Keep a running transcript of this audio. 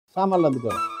సామాన్లు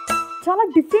అందుకోవాలి. చాలా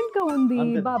డిఫరెంట్ గా ఉంది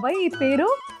బాబాయ్ ఈ పేరు.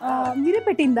 మీరే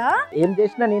పెట్టిందా? ఏం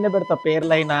చేసినా నేనే పెడతా,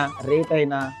 పేర్లైనా రేట్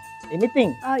అయినా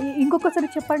ఎనీథింగ్. ఇంకొకసారి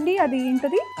చెప్పండి అది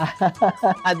ఏంటది?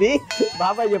 అది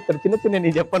బాబాయ్ చెప్తారు, చిన్న చిన్న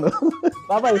నేను చెప్పను.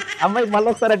 బాబాయ్ అమ్మాయి మళ్ళీ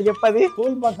ఒకసారి అటు చెప్పది.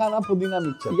 ఫూల్ మఖానా పుదీనా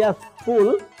మిక్చర్. యస్,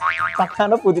 ఫూల్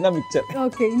మఖానా పుదీనా మిక్చర్.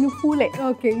 ఓకే ఇನ್ನು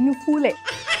ఫూలే.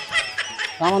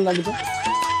 సామాన్లు అందుకో.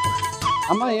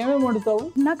 అమ్మ ఏమేమి వండుతావు?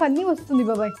 నాకు అన్ని వస్తుంది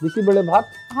బాబాయ్. బిసిబెళ్ళే భాత్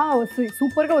వస్తుంది,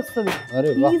 సూపర్ గా వస్తుంది, అరే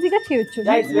ఈజీగా చేయొచ్చు.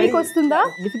 మీకు వస్తుందా?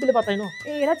 బిసిబిల్లి బాతాయిను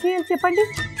ఎలా చేయాలి చెప్పండి.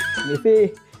 బిసి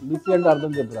బిసి అంటే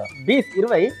అర్థం చెప్పురా. బీస్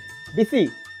 20, బిసి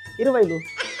 20.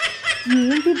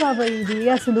 ఏంటి బాబాయ్ ఇది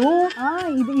అసలు?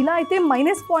 ఇది ఇలా అయితే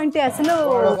మైనస్ పాయింట్ అసలు.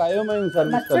 అయోమయం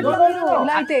సర్వీస్.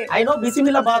 ఇలా అయితే I know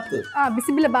bisi bele bath.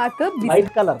 Bisi bele bath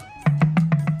white colour.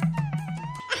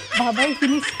 బాబాయ్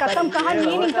ఫినిష్ ఖతం కహా.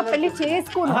 నేను ఇంకా పెళ్లి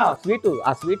చేసుకోను.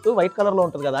 ఆ స్వీట్ వైట్ కలర్ లో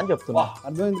ఉంటది కదా అని చెప్తున్నా.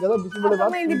 అర్థమైంది కదా? బిసిబెళ్ళే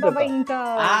భాత్ బాబాయ్ ఇంకా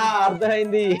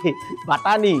అర్థమైంది.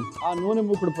 బఠానీ ఆ నూనె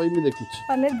మూకుడు పొయ్యి మీద ఎక్కించి.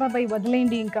 పర్లేదు బాబాయ్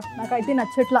వదిలేయండి. ఇంకా నాకైతే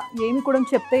నచ్చట్లా. ఏమి కూడా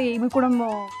చెప్తే ఏమి కూడా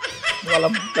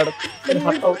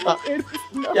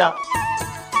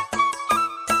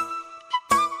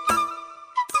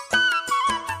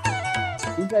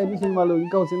ఇంకా ఎన్ని సినిమాలు?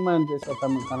 ఇంకో సినిమా ఏం చేస్తా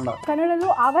కన్నడలో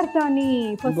ఆవర్తాన్ని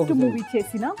ఫస్ట్ మూవీ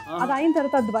చేసిన, అది అయిన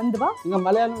తర్వాత ద్వంద్వ. ఇంకా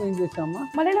మలయాళం ఏం చేసామా?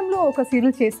 మలయాళంలో ఒక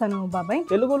సీరియల్ చేశాను బాబాయ్.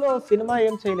 తెలుగులో సినిమా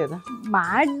ఏం చేయలేదా?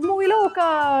 మ్యాడ్ మూవీలో ఒక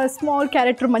స్మాల్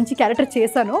క్యారెక్టర్, మంచి క్యారెక్టర్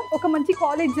చేశాను. ఒక మంచి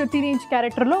కాలేజ్ టీనేజ్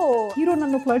క్యారెక్టర్ లో హీరో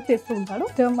నన్ను ఫ్లర్ట్ చేస్తూ ఉంటాడు.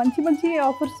 మంచి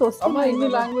ఆఫర్స్ వస్తాయి. ఇన్ని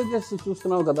లాంగ్వేజెస్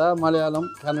చూస్తున్నావు కదా, మలయాళం,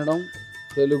 కన్నడం,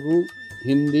 తెలుగు,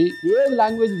 హిందీ. ఏ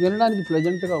లాంగ్వేజ్ వినడానికి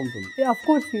ప్లెజెంట్ గా ఉంటుంది? Of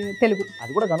course Telugu.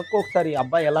 అది కూడా కనుక్కో ఒకసారి,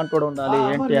 అబ్బాయి ఎలాంటి వాడు ఉండాలి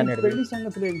ఏంటి అనేది. పెళ్లి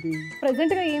సంగతులు ఏంటి?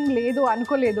 ప్రెసెంట్ గా ఏం లేదు,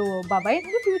 అనుకోలేదు బాబాయ్.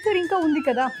 ఫ్యూచర్ ఇంకా ఉంది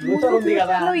కదా,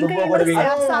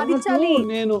 సాధించాలి.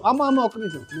 నేను అమ్మ ఒక్క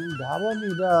నిమిషం, నేను డాబా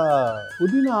మీద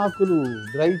పుదీనా ఆకులు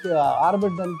డ్రై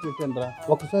ఆరబెట్టడానికి పెట్టాను రా,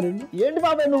 ఒకసారి ఏంటి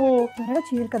బాబాయ్ నువ్వు త్వరగా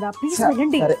చేయరు కదా, ప్లీజ్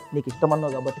వెళ్ళండి. సరే నీకు ఇష్టం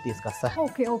అన్నావు కాబట్టి తీసుకొస్తా.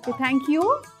 Okay thank you.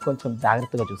 కొంచెం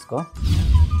జాగ్రత్తగా చూసుకో.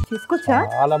 తీసుకొచ్చా.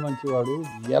 చాలా మంచివాడు,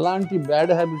 ఎలాంటి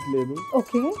బ్యాడ్ హ్యాబిట్ లేదు.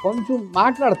 ఓకే కొంచెం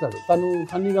మాట్లాడతాడు, తను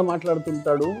ఫన్నీగా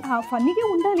మాట్లాడుతుంటాడు. ఫన్నీగా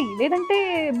ఉండాలి, లేదంటే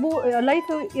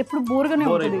లైఫ్ ఎప్పుడు బోర్గానే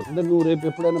ఉంటుంది. అంటే నువ్వు రేపు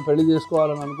ఎప్పుడైనా పెళ్లి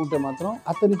చేసుకోవాలని అనుకుంటే మాత్రం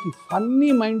అతనికి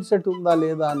ఫన్నీ మైండ్ సెట్ ఉందా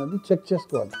లేదా అన్నది చెక్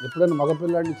చేసుకోవాలి. ఎప్పుడైనా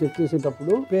మగపిల్లాడిని చెక్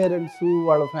చేసేటప్పుడు పేరెంట్స్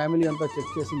వాళ్ళ ఫ్యామిలీ అంతా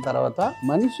చెక్ చేసిన తర్వాత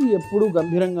మనిషి ఎప్పుడు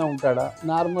గంభీరంగా ఉంటాడా,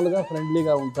 నార్మల్ గా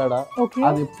ఫ్రెండ్లీగా ఉంటాడా,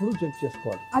 అది ఎప్పుడు చెక్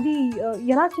చేసుకోవాలి. అది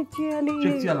ఎలా చెక్ చేయాలి?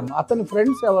 అతని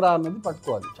ఫ్రెండ్స్ ఎవరా అన్నది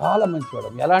పట్టుకోవాలి. చాలా మంచివాడు,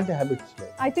 ఎలాంటి హ్యాబిట్స్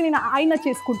లేదు. అయితే నేను ఆయన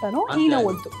చేసుకుంటాను, ఈయన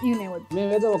వద్దు.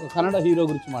 మేమేదో ఒక కన్నడ హీరో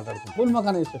గురించి మాట్లాడుతాం. ఫూల్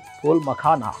మఖానా. ఫూల్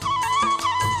మఖానా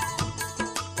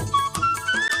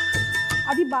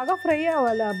అది బాగా ఫ్రై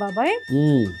అవ్వాలా బాబాయ్?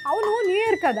 అవును, న్యూ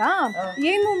ఇయర్ కదా,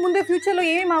 ఏం ముందే ఫ్యూచర్ లో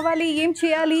ఏం అవ్వాలి, ఏం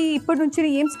చేయాలి, ఇప్పటి నుంచి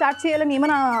ఏం స్టార్ట్ చేయాలని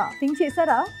ఏమైనా థింక్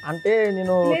చేశారా? అంటే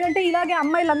నేను, లేదంటే ఇలాగే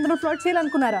అమ్మాయిలు అందరూ ఫ్లర్ట్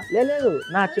చేయాలనుకున్నారా? లేదు,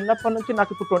 నా చిన్నప్పటి నుంచి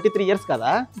నాకు ఇప్పుడు 23 years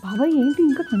కదా బాబాయ్. ఏంటి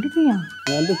ఇంకా 23?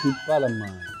 అంటే తిప్పాలమ్మా.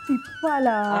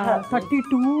 తిప్పాలా?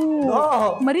 32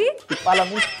 మరి తిప్పాల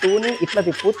మీన్స్ 2ని ఇట్లా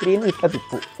తిప్పు, 3ని ఇట్లా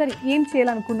తిప్పు. సరే ఏం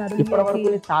చేయాలనుకున్నారు? ఇప్పటి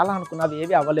వరకు చాలా అనుకున్నావు,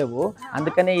 ఏవి అవ్వలేవు,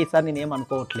 అందుకనే ఈసారి నేను ఏం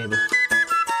అనుకోవట్లేదు.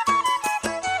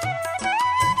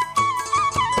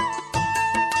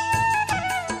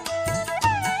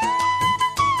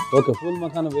 ఓకే, ఫూల్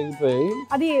మఖానా వేగిపోయి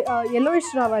అది yellowish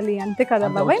రావాలి అంతే కదా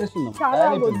బాబాయ్? చాలా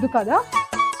వద్దు కదా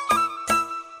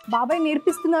బాబాయ్,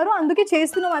 నేర్పిస్తున్నారు అందుకే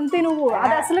చేస్తున్నావు అంతే. నువ్వు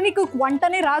అది అసలు నీకు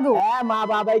వంటనే రాదు. మా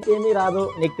బాబాయ్కి ఏమీ రాదు,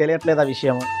 నీకు తెలియట్లేదు ఆ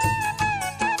విషయం.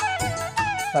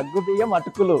 సగ్గు బియ్యం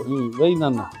అటుకులు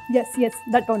వేయిందన్న. yes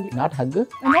that only, not hug.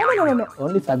 no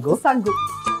only సగ్గు.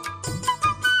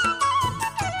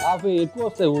 ఎక్కువ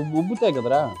వస్తాయి, ఉబ్బుతాయి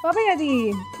కదరా బాబాయ్. అది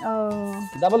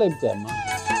డబల్ అయిపోతాయి అమ్మా.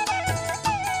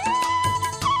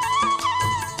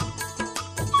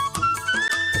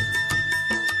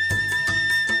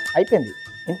 అయిపోయింది,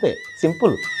 ఇంతే,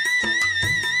 సింపుల్.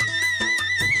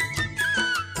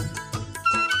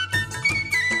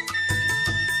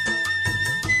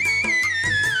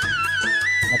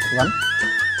 Next one.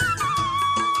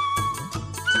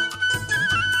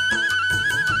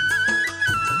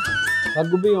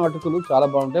 సగ్గుబియ్యం అటుకులు చాలా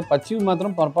బాగుంటాయి, పచ్చివి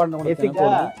మాత్రం పొరపాటున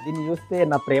దీన్ని చూస్తే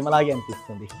నా ప్రేమలాగే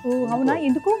అనిపిస్తుంది. అవునా?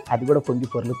 ఎందుకు? అది కూడా పొంగి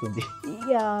పొర్లుతుంది.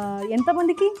 ఎంత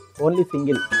మందికి? Only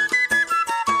single.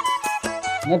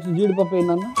 నెక్స్ట్ జీడిపప్పు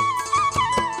ఏంటన్నా?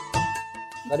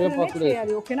 కరివేపాకు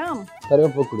ఓకేనా?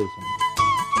 కరివేపాకు వేసాను.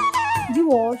 ఇది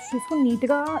వాష్ చేసుకొని నీట్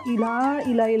గా ఇలా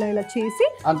ఇలా ఇలా ఇలా చేసి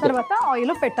తర్వాత ఆయిల్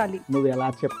లో పెట్టాలి. నువ్వు ఎలా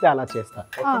చెప్తే అలా చేస్తా.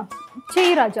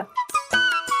 చెయ్యి రాజా.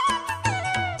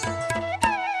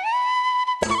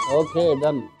 Okay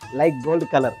done. Like gold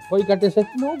colour. పోయి కట్టేసే.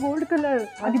 నో గోల్డ్ కలర్,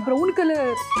 అది బ్రౌన్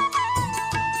కలర్.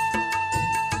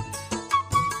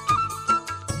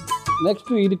 నెక్స్ట్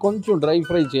ఇది కొంచెం డ్రై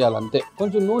ఫ్రై చేయాలి అంతే.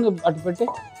 కొంచెం నూనె అటు పెట్టి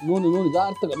నూనె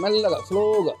జాగ్రత్తగా మెల్లగా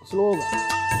స్లోగా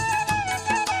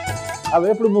ఆ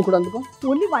వేపుడు మూకుడు అందుకో.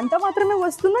 ఓన్లీ వంట మాత్రమే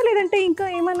వస్తుందా లేదంటే ఇంకా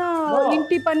ఏమైనా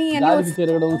ఇంటి పని గాలికి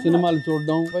తిరగడం, సినిమాలు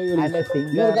చూడడం.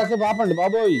 కాసేపు ఆపండి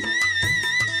బాబోయ్.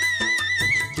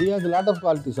 He has a lot of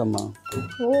qualities అమ్మా.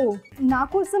 ఓ నా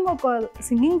కోసం ఒక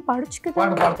సింగింగ్ పాడొచ్చు కదా.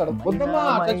 పాడతాడు. వద్దమ్మా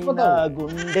చచ్చిపోతావు.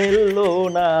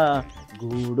 గుండెల్లోన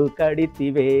గూడు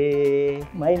కడితివే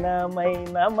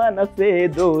మైనా మనసే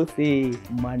దోసి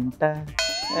మంట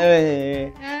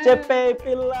చెప్పే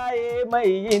పిల్ల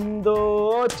ఏమయ్యిందో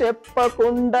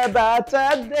చెప్పకుండా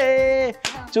దాచద్దే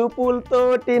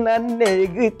చూపులతోటి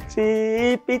నన్నెగిచ్చి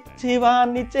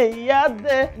పిచ్చివాణ్ణి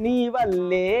చెయ్యద్దే నీ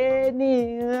వల్లే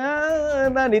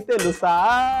నని తెలుసా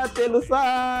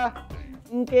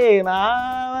ఇంకేనా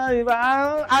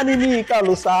అని నీ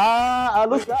అలుసా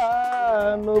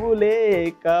నువ్వు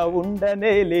లేక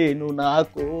ఉండనే లేను నా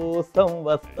కోసం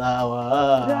వస్తావా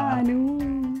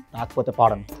రాకపోతే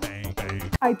పాడను.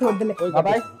 అయితే వద్దులే.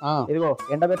 బాబాయ్ ఇదిగో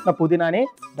ఎండబెట్టిన పుదీనాని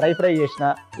డ్రై ఫ్రై చేసిన.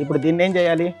 ఇప్పుడు దీన్ని ఏం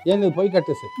చేయాలి? పొయ్యి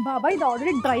కట్టేసి. బాబాయ్ ఇది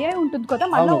ఆల్రెడీ డ్రై అయి ఉంటుంది కదా,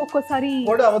 మళ్ళీ ఒక్కోసారి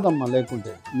పొడి అవ్వదమ్మా.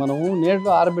 లేకుంటే మనం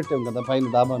నీటిలో ఆరబెట్టాం కదా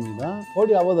పైన డాబా మీద,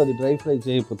 పొడి అవ్వదు అది డ్రై ఫ్రై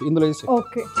చేయకపోతే. ఇందులో వేసి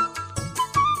ఓకే.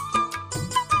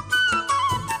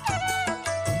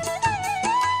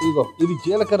 ఇదిగో ఇది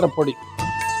జీలకర్ర పొడి,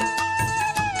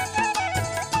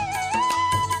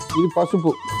 ఇది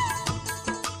పసుపు,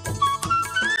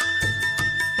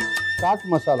 చాట్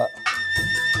మసాలా,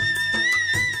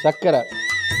 చక్కెర,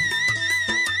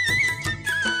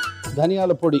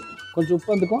 ధనియాల పొడి, కొంచెం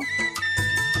ఉప్పు అందుకో.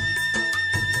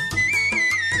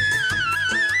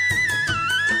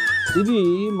 ఇది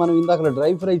మనం ఇందాక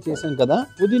డ్రై ఫ్రై చేసాం కదా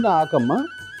పుదీనా ఆకమ్మ.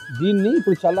 దీన్ని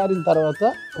ఇప్పుడు చల్లారిన తర్వాత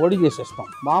పొడి చేసేస్తాం.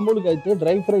 మామూలుగా అయితే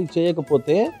డ్రై ఫ్రై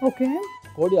చేయకపోతే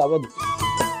పొడి అవ్వదు.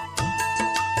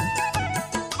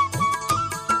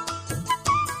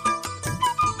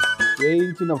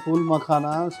 వేయించిన ఫూల్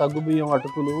మఖానా, సగ్గుబియ్యం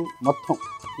అటుకులు మొత్తం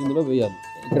ఇందులో వేయాలి.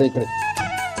 ఇక్కడ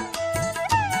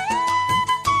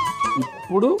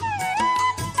ఇప్పుడు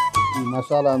ఈ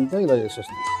మసాలా అంతా ఇలా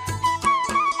చేసేస్తాం.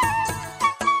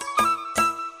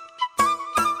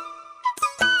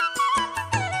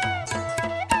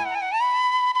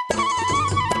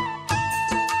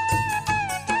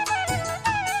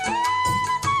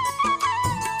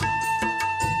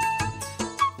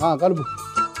 కలుపు,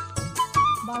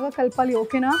 బాగా కలపాలి.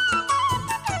 ఓకేనా?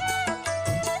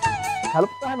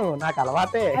 కలుపుతాను, నాకు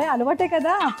అలవాటే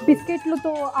కదా.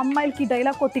 బిస్కెట్లతో అమ్మాయిలకి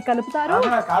డైలాగ్ కొట్టి కలుపుతారు.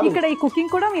 ఇక్కడ ఈ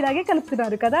కుకింగ్ కూడా మీలాగే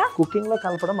కలుపుతున్నారు కదా. కుకింగ్ లో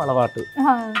కలపడం అలవాటు.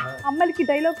 అమ్మాయిలకి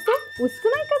డైలాగ్స్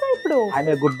వస్తున్నాయి కదా ఇప్పుడు.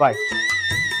 Good bye.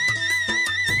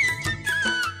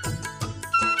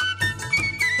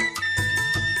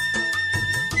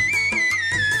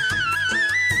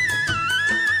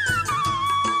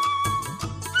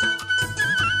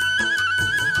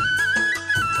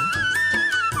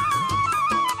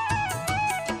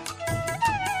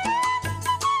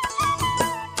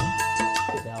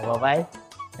 బాబాయ్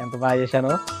ఎంత బాగా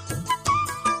చేశాను.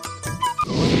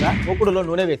 మూకుడులో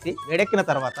నూనె వేసి వేడెక్కిన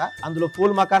తర్వాత అందులో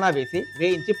పూల్ మఖానా వేసి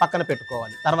వేయించి పక్కన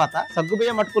పెట్టుకోవాలి. తర్వాత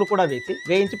సగ్గుబియ్యం అటుకులు కూడా వేసి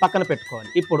వేయించి పక్కన పెట్టుకోవాలి.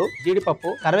 ఇప్పుడు జీడిపప్పు,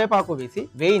 కరివేపాకు వేసి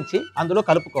వేయించి అందులో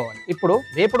కలుపుకోవాలి. ఇప్పుడు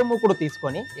వేపుడు మూకుడు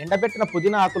తీసుకొని ఎండబెట్టిన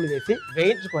పుదీనా ఆకులు వేసి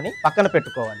వేయించుకొని పక్కన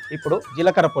పెట్టుకోవాలి. ఇప్పుడు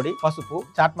జీలకర్ర పొడి, పసుపు,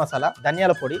 చాట్ మసాలా,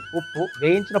 ధనియాల పొడి, ఉప్పు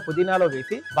వేయించిన పుదీనాలో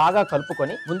వేసి బాగా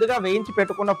కలుపుకొని ముందుగా వేయించి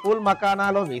పెట్టుకున్న పూల్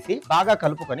మఖానాలో వేసి బాగా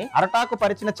కలుపుకొని అరటాకు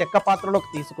పరిచిన చెక్క పాత్రలోకి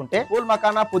తీసుకుంటే పూల్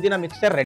మఖానా పుదీనా మిక్స్చర్ రెడీ.